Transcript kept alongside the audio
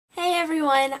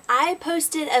everyone! I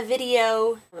posted a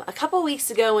video a couple weeks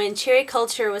ago when Cherry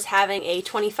Culture was having a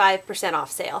 25%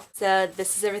 off sale. So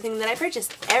this is everything that I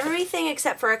purchased. Everything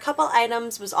except for a couple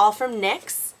items was all from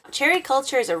NYX. Cherry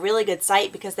Culture is a really good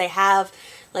site because they have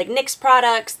like NYX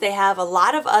products, they have a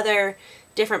lot of other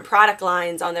different product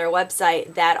lines on their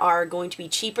website that are going to be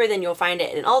cheaper than you'll find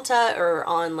it in Ulta or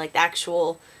on like the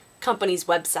actual company's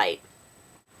website.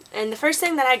 And the first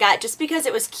thing that I got, just because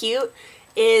it was cute,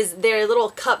 is their little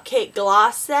cupcake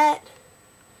gloss set.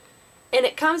 And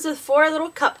it comes with 4 little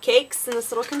cupcakes in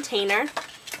this little container.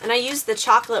 And I used the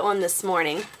chocolate one this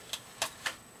morning.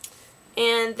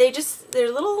 And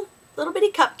they're little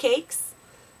bitty cupcakes.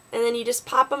 And then you just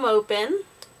pop them open.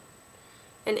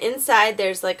 And inside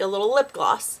there's like a little lip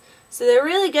gloss. So they're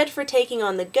really good for taking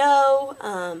on the go,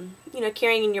 you know,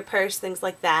 carrying in your purse, things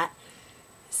like that.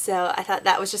 So I thought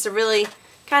that was just a really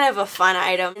kind of a fun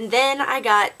item. And then I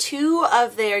got 2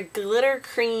 of their glitter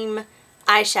cream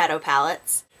eyeshadow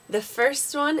palettes. The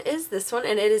first one is this one,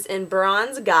 and it is in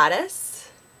Bronze Goddess.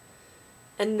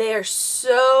 And they are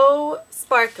so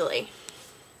sparkly.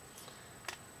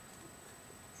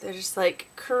 They're just like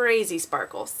crazy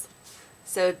sparkles.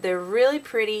 So they're really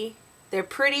pretty. They're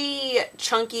pretty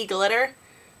chunky glitter,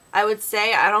 I would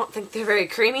say. I don't think they're very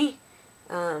creamy.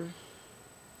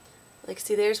 Like,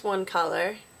 see, there's one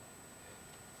color.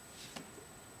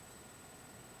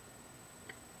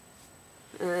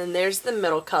 And then there's the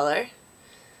middle color.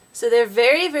 So they're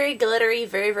very, very glittery,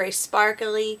 very, very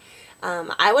sparkly.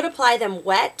 I would apply them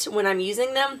wet when I'm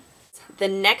using them. The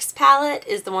next palette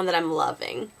is the one that I'm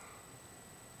loving.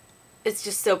 It's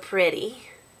just so pretty.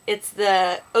 It's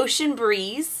the Ocean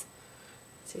Breeze.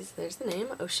 See, so there's the name,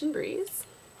 Ocean Breeze.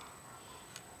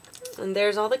 And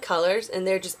there's all the colors, and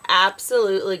they're just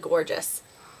absolutely gorgeous.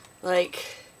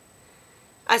 Like,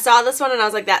 I saw this one and I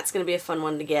was like, that's going to be a fun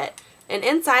one to get. And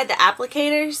inside the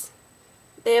applicators,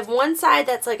 they have one side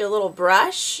that's like a little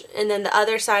brush, and then the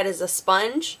other side is a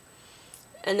sponge.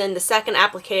 And then the second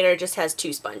applicator just has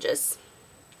 2 sponges.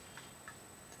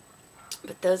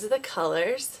 But those are the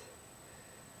colors.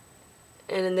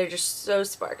 And then they're just so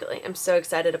sparkly. I'm so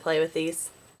excited to play with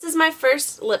these. This is my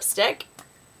first lipstick.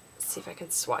 Let's see if I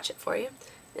can swatch it for you.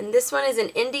 And this one is an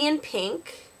Indian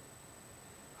pink.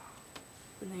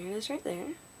 And there it is right there.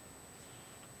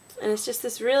 And it's just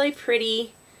this really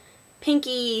pretty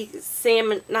pinky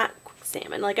salmon, not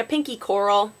salmon, like a pinky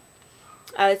coral.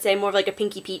 I would say more of like a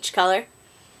pinky peach color.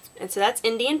 And so that's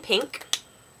Indian pink.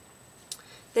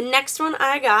 The next one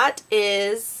I got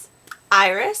is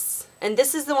Iris. And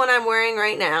this is the one I'm wearing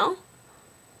right now.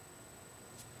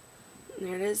 And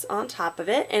there it is on top of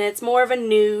it. And it's more of a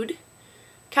nude.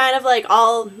 Kind of like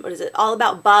All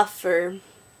About Buff or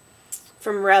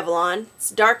from Revlon.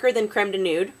 It's darker than Creme de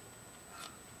Nude.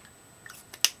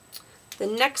 The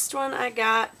next one I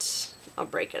got, I'll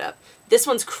break it up. This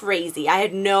one's crazy. I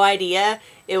had no idea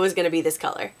it was going to be this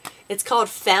color. It's called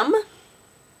Femme.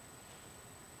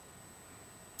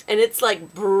 And it's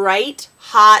like bright,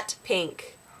 hot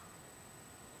pink.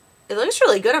 It looks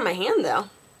really good on my hand though.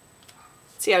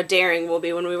 See how daring we'll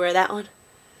be when we wear that one.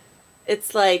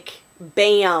 It's like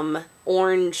bam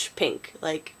orange pink.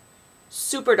 Like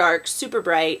super dark, super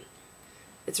bright.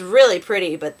 It's really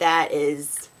pretty, but that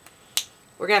is...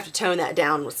 we're going to have to tone that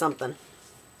down with something.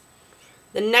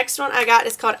 The next one I got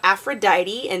is called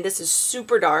Aphrodite, and this is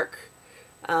super dark.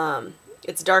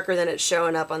 It's darker than it's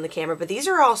showing up on the camera, but these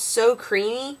are all so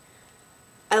creamy.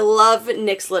 I love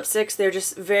NYX lipsticks. They're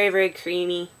just very, very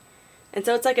creamy. And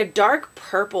so it's like a dark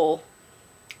purple,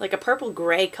 like a purple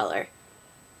gray color.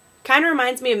 Kind of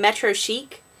reminds me of Metro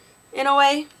Chic in a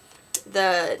way,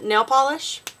 the nail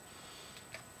polish.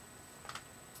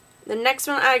 The next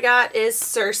one I got is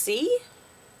Circe.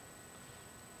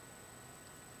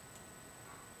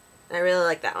 I really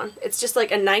like that one. It's just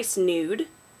like a nice nude.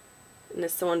 And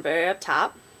it's the one very up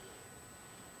top.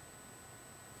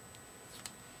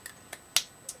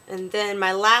 And then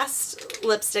my last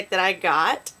lipstick that I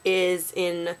got is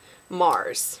in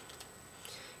Mars.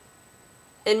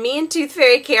 And me and Tooth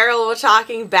Fairy Carol were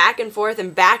talking back and forth on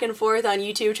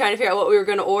YouTube trying to figure out what we were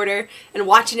going to order and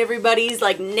watching everybody's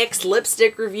like NYX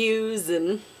lipstick reviews,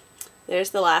 and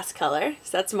there's the last color.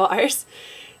 So that's Mars.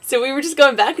 So we were just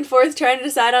going back and forth trying to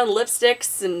decide on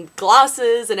lipsticks and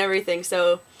glosses and everything.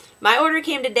 So my order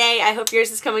came today. I hope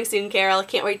yours is coming soon, Carol. I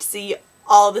can't wait to see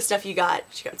all the stuff you got.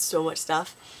 She got so much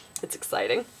stuff. It's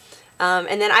exciting.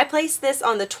 And then I placed this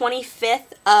on the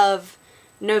 25th of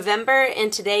November,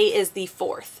 and today is the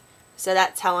 4th. So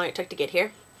that's how long it took to get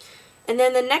here. And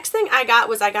then the next thing I got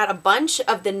was I got a bunch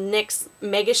of the NYX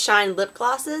Mega Shine lip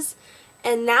glosses.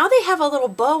 And now they have a little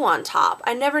bow on top.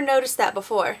 I never noticed that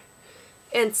before.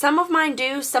 And some of mine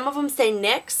do, some of them say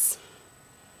NYX.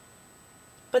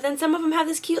 But then some of them have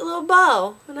this cute little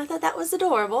bow, and I thought that was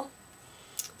adorable.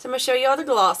 So I'm going to show you all the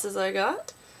glosses I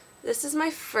got. This is my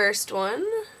first one.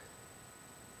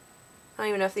 I don't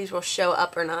even know if these will show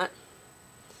up or not.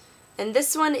 And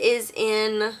this one is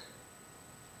in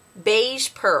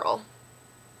Beige Pearl.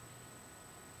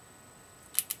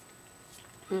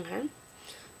 Okay.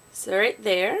 So right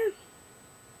there.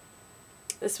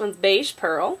 This one's Beige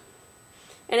Pearl.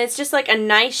 And it's just like a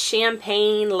nice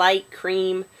champagne light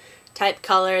cream type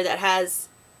color that has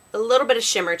a little bit of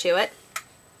shimmer to it.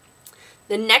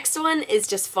 The next one is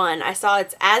just fun. I saw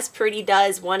it's As Pretty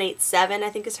Does 187, I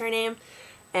think is her name.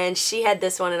 And she had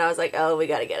this one and I was like, oh, we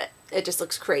gotta get it. It just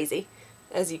looks crazy,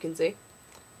 as you can see.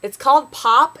 It's called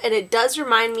Pop, and it does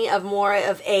remind me of more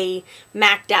of a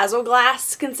MAC Dazzle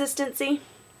Glass consistency.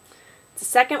 It's the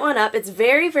second one up. It's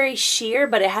very, very sheer,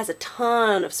 but it has a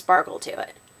ton of sparkle to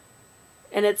it.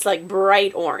 And it's like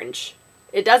bright orange.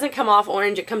 It doesn't come off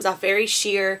orange. It comes off very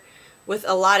sheer with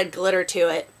a lot of glitter to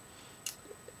it.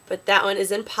 But that one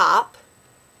is in Pop.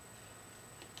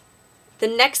 The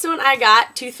next one I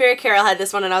got, Tooth Fairy Carol had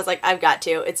this one and I was like, I've got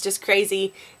to. It's just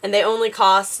crazy. And they only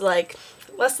cost like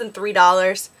less than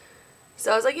 $3.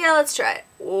 So I was like, yeah, let's try it.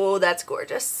 Oh, that's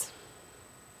gorgeous.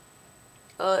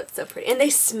 Oh, it's so pretty. And they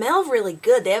smell really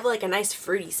good. They have like a nice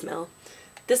fruity smell.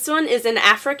 This one is an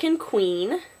African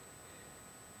Queen.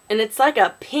 And it's like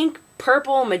a pink,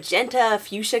 purple, magenta,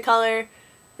 fuchsia color.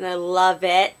 And I love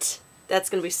it. That's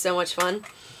going to be so much fun.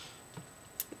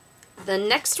 The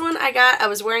next one I got, I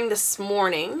was wearing this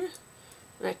morning.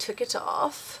 And I took it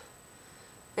off.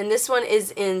 And this one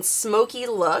is in Smoky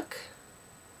Look.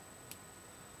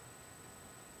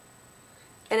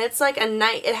 And it's like a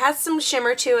nice, it has some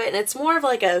shimmer to it. And it's more of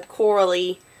like a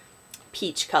corally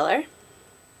peach color.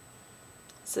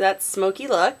 So that's Smoky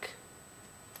Look.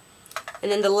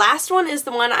 And then the last one is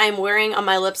the one I'm wearing on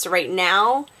my lips right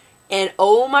now. And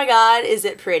oh my god, is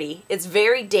it pretty. It's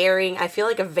very daring. I feel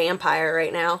like a vampire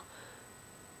right now.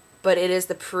 But it is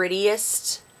the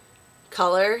prettiest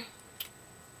color.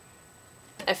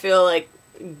 I feel like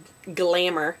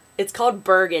glamour. It's called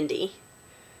Burgundy.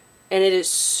 And it is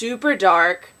super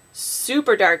dark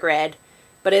red.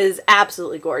 But it is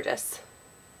absolutely gorgeous.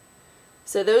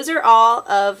 So those are all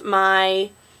of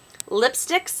my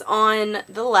lipsticks on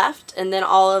the left, and then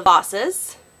all of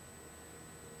glosses.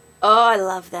 Oh, I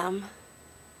love them.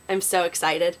 I'm so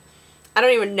excited. I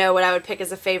don't even know what I would pick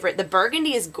as a favorite. The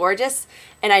burgundy is gorgeous,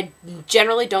 and I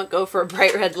generally don't go for a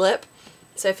bright red lip,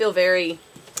 so I feel very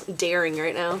daring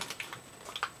right now.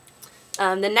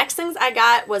 The next things I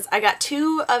got was I got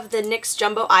 2 of the NYX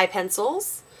Jumbo Eye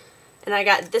Pencils, and I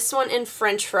got this one in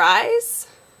French Fries.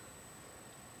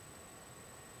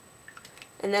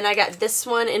 And then I got this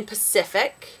one in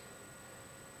Pacific.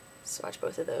 Swatch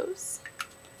both of those.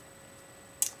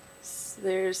 So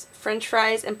there's French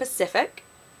Fries and Pacific.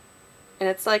 And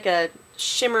it's like a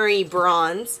shimmery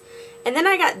bronze. And then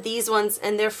I got these ones,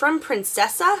 and they're from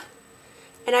Princessa.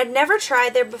 And I'd never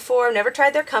tried there before, never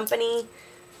tried their company.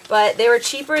 But they were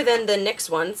cheaper than the NYX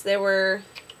ones. They were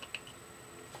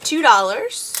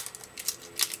 $2.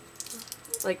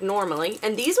 Like normally.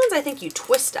 And these ones I think you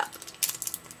twist up.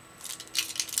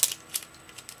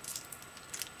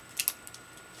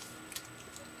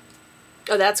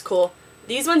 Oh, that's cool.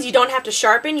 These ones you don't have to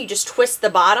sharpen, you just twist the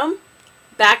bottom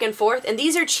back and forth. And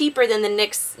these are cheaper than the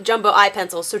NYX Jumbo Eye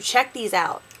Pencils, so check these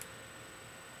out.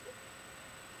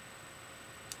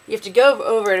 You have to go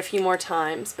over it a few more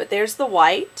times, but there's the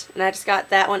white, and I just got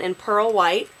that one in Pearl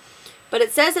White. But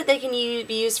it says that they can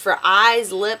be used for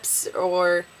eyes, lips,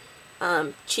 or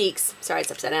cheeks. Sorry,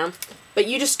 it's upside down. But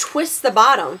you just twist the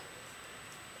bottom,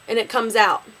 and it comes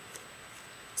out.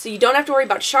 So you don't have to worry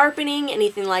about sharpening,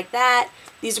 anything like that.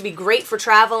 These would be great for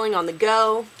traveling on the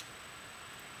go.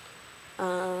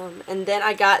 And then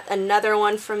I got another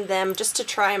one from them just to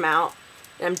try them out.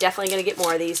 And I'm definitely going to get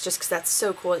more of these just because that's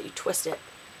so cool that you twist it.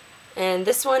 And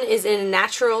this one is in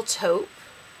Natural Taupe.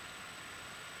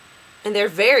 And they're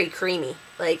very creamy.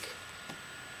 Like,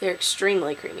 they're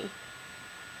extremely creamy.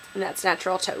 And that's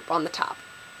Natural Taupe on the top.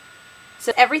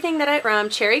 So everything that I from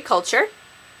Cherry Culture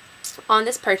on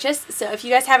this purchase. So if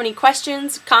you guys have any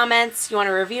questions, comments, you want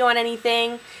a review on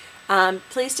anything,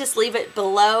 please just leave it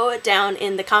below down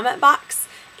in the comment box.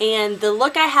 And the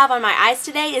look I have on my eyes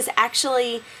today is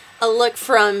actually a look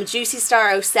from Juicy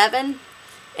Star 07,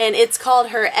 and it's called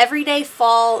her Everyday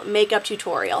Fall Makeup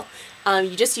Tutorial.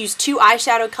 You just use 2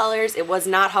 eyeshadow colors. It was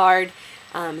not hard.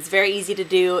 It's very easy to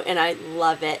do, and I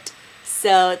love it.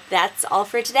 So that's all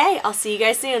for today. I'll see you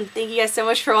guys soon. Thank you guys so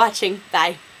much for watching.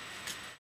 Bye.